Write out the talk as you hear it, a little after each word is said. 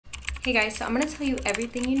Hey guys, so I'm going to tell you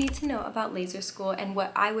everything you need to know about laser school and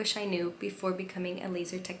what I wish I knew before becoming a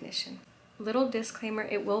laser technician. Little disclaimer,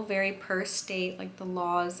 it will vary per state, like the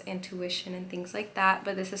laws and tuition and things like that,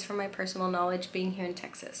 but this is from my personal knowledge being here in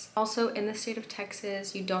Texas. Also, in the state of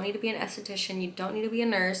Texas, you don't need to be an esthetician, you don't need to be a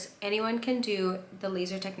nurse. Anyone can do the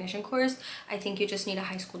laser technician course. I think you just need a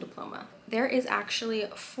high school diploma. There is actually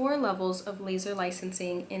 4 levels of laser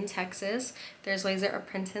licensing in Texas. There's laser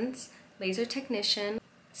apprentice, laser technician,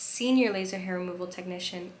 senior laser hair removal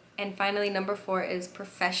technician, and finally number 4 is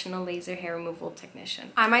professional laser hair removal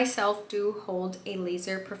technician. I myself do hold a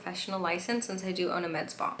laser professional license since I do own a med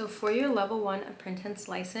spa. So for your level 1 apprentice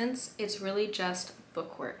license, it's really just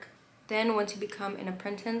bookwork. Then once you become an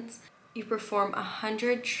apprentice, you perform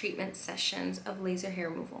 100 treatment sessions of laser hair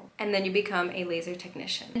removal, and then you become a laser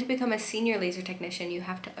technician. And to become a senior laser technician, you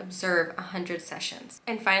have to observe 100 sessions.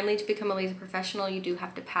 And finally, to become a laser professional, you do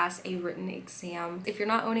have to pass a written exam. If you're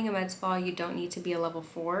not owning a med spa, you don't need to be a level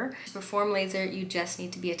 4. To perform laser, you just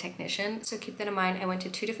need to be a technician. So keep that in mind. I went to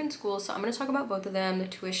 2 different schools, so I'm going to talk about both of them, the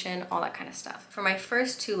tuition, all that kind of stuff. For my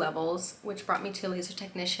first 2 levels, which brought me to laser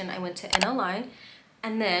technician, I went to NLI.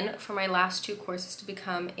 And then for my last 2 courses to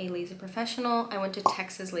become a laser professional, I went to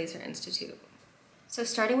Texas Laser Institute. So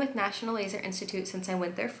starting with National Laser Institute, since I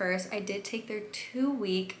went there first, I did take their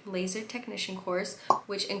 2-week laser technician course,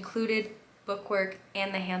 which included bookwork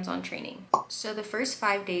and the hands-on training. So the first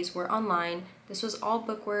 5 days were online. This was all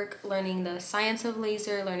bookwork, learning the science of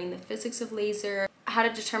laser, learning the physics of laser, how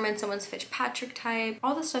to determine someone's Fitzpatrick type,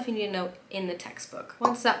 all the stuff you need to know in the textbook.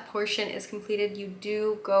 Once that portion is completed, you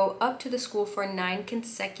do go up to the school for 9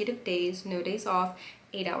 consecutive days, no days off,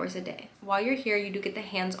 8 hours a day. While you're here, you do get the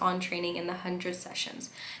hands-on training in the 100 sessions.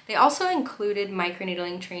 They also included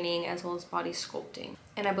microneedling training as well as body sculpting,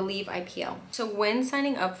 and I believe IPL. So when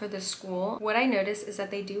signing up for the school, what I noticed is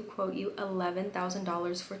that they do quote you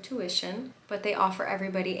 $11,000 for tuition, but they offer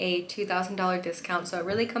everybody a $2,000 discount, so it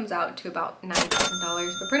really comes out to about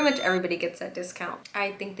 $9,000, but pretty much everybody gets that discount.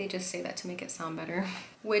 I think they just say that to make it sound better,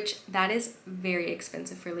 which that is very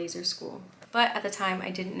expensive for laser school. But at the time, I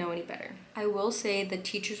didn't know any better. I will say the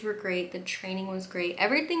teachers were great, the training was great,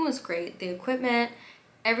 everything was great, the equipment,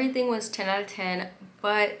 everything was 10 out of 10,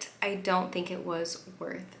 but I don't think it was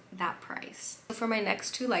worth that price. So for my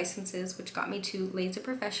next 2 licenses, which got me to laser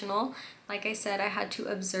professional, like I said, I had to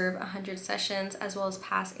observe 100 sessions as well as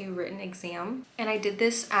pass a written exam. And I did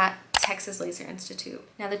this at Texas Laser Institute.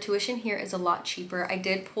 Now the tuition here is a lot cheaper. I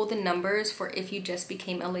did pull the numbers for if you just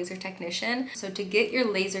became a laser technician. So to get your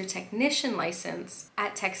laser technician license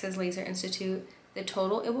at Texas Laser Institute, the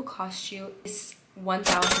total it will cost you is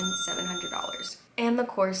 $1,700. And the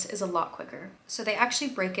course is a lot quicker. So they actually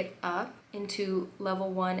break it up into level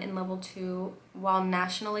 1 and level 2, while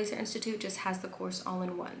National Laser Institute just has the course all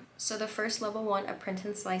in one. So the first level 1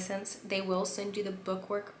 apprentice license, they will send you the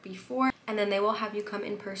bookwork before, and then they will have you come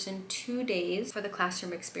in person 2 days for the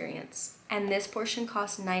classroom experience. And this portion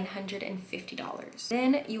costs $950.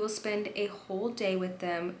 Then you will spend a whole day with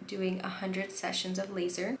them doing 100 sessions of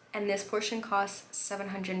laser, and this portion costs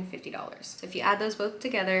 $750. So if you add those both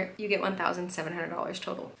together, you get $1,700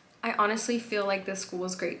 total. I honestly feel like this school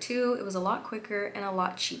was great too. It was a lot quicker and a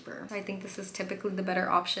lot cheaper. I think this is typically the better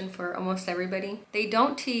option for almost everybody. They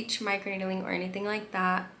don't teach microneedling or anything like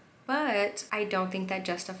that, but I don't think that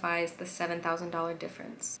justifies the $7,000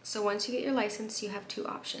 difference. So once you get your license, you have 2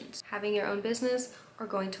 options: having your own business or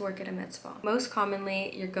going to work at a med spa. Most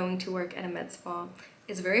commonly, you're going to work at a med spa.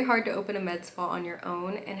 It's very hard to open a med spa on your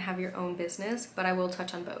own and have your own business, but I will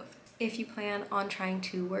touch on both. If you plan on trying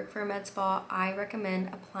to work for a med spa, I recommend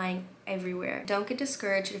applying everywhere. Don't get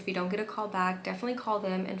discouraged if you don't get a call back. Definitely call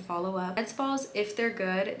them and follow up. Med spas, if they're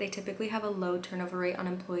good, they typically have a low turnover rate on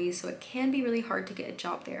employees, so it can be really hard to get a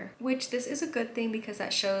job there, which this is a good thing because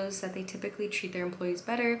that shows that they typically treat their employees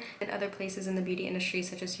better than other places in the beauty industry,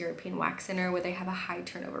 such as European Wax Center, where they have a high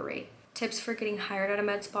turnover rate. Tips for getting hired at a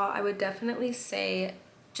med spa, I would definitely say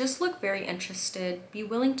just look very interested, be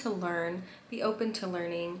willing to learn, be open to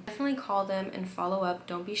learning. Definitely call them and follow up,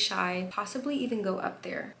 don't be shy, possibly even go up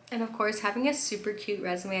there. And of course, having a super cute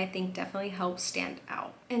resume I think definitely helps stand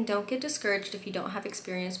out. And don't get discouraged if you don't have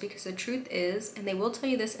experience, because the truth is, and they will tell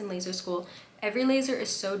you this in laser school, every laser is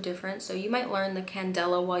so different. So you might learn the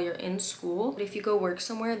candela while you're in school, but if you go work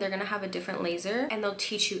somewhere, they're gonna have a different laser and they'll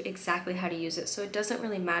teach you exactly how to use it. So it doesn't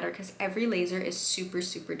really matter because every laser is super,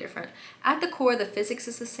 super different. At the core, the physics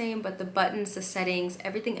is the same, but the buttons, the settings,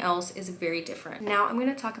 everything else is very different. Now I'm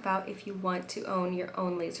gonna talk about if you want to own your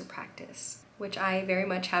own laser practice, which I very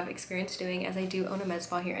much have experience doing as I do own a med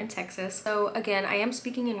spa here in Texas. So again, I am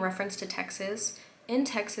speaking in reference to Texas. In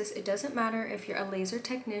Texas, it doesn't matter if you're a laser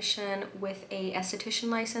technician with a esthetician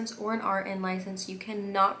license or an RN license, you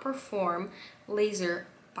cannot perform laser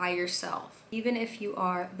by yourself. Even if you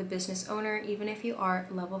are the business owner, even if you are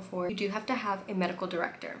level 4, you do have to have a medical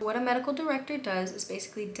director. What a medical director does is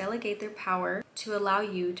basically delegate their power to allow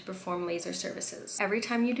you to perform laser services. Every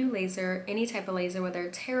time you do laser, any type of laser, whether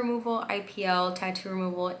it's hair removal, IPL, tattoo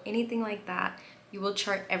removal, anything like that, you will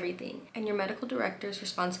chart everything. And your medical director's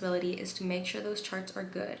responsibility is to make sure those charts are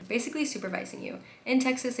good, basically supervising you. In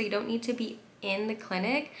Texas, they don't need to be in the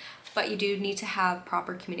clinic, but you do need to have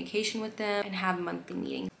proper communication with them and have monthly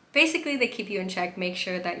meetings. Basically, they keep you in check, make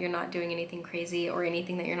sure that you're not doing anything crazy or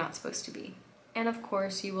anything that you're not supposed to be. And of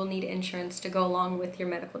course, you will need insurance to go along with your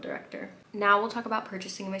medical director. Now we'll talk about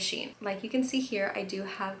purchasing a machine. Like you can see here, I do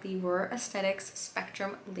have the Aurora Aesthetics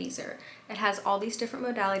Spectrum Laser. It has all these different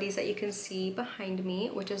modalities that you can see behind me,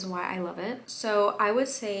 which is why I love it. So I would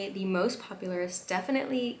say the most popular is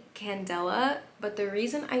definitely Candela, but the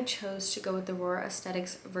reason I chose to go with the Aurora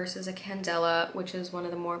Aesthetics versus a Candela, which is one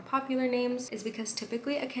of the more popular names, is because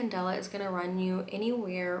typically a Candela is gonna run you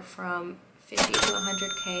anywhere from 50 to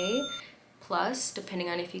 100K. Plus, depending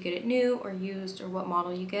on if you get it new or used or what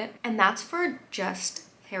model you get. And that's for just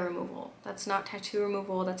hair removal. That's not tattoo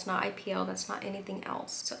removal, that's not IPL, that's not anything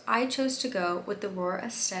else. So I chose to go with the Aurora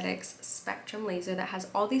Aesthetics Spectrum Laser that has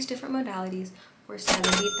all these different modalities for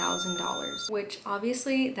 $70,000, which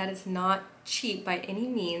obviously that is not cheap by any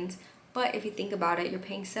means. But if you think about it, you're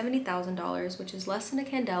paying $70,000, which is less than a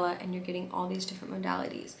Candela, and you're getting all these different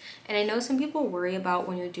modalities. And I know some people worry about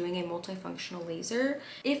when you're doing a multifunctional laser,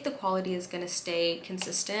 if the quality is gonna stay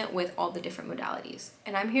consistent with all the different modalities.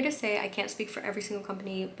 And I'm here to say, I can't speak for every single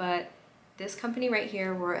company, but this company right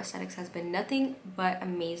here, Aurora Aesthetics, has been nothing but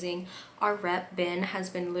amazing. Our rep, Ben, has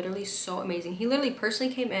been literally so amazing. He literally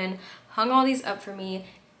personally came in, hung all these up for me.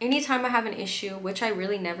 Anytime I have an issue, which I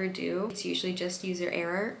really never do, it's usually just user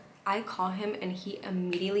error, I call him and he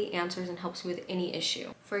immediately answers and helps me with any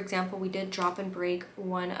issue. For example, we did drop and break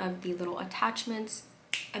one of the little attachments.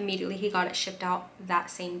 Immediately he got it shipped out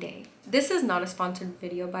that same day. This is not a sponsored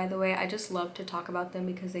video, by the way. I just love to talk about them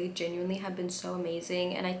because they genuinely have been so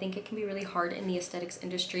amazing, and I think it can be really hard in the aesthetics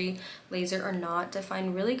industry, laser or not, to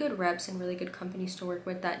find really good reps and really good companies to work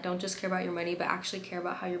with that don't just care about your money but actually care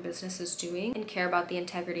about how your business is doing and care about the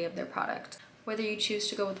integrity of their product. Whether you choose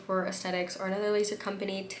to go with Aurora Aesthetics or another laser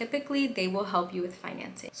company, typically they will help you with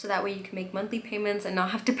financing. So that way you can make monthly payments and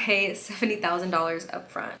not have to pay $70,000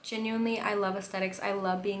 up front. Genuinely, I love aesthetics. I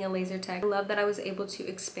love being a laser tech. I love that I was able to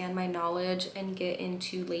expand my knowledge and get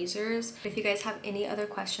into lasers. If you guys have any other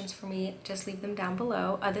questions for me, just leave them down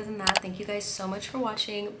below. Other than that, thank you guys so much for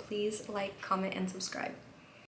watching. Please like, comment, and subscribe.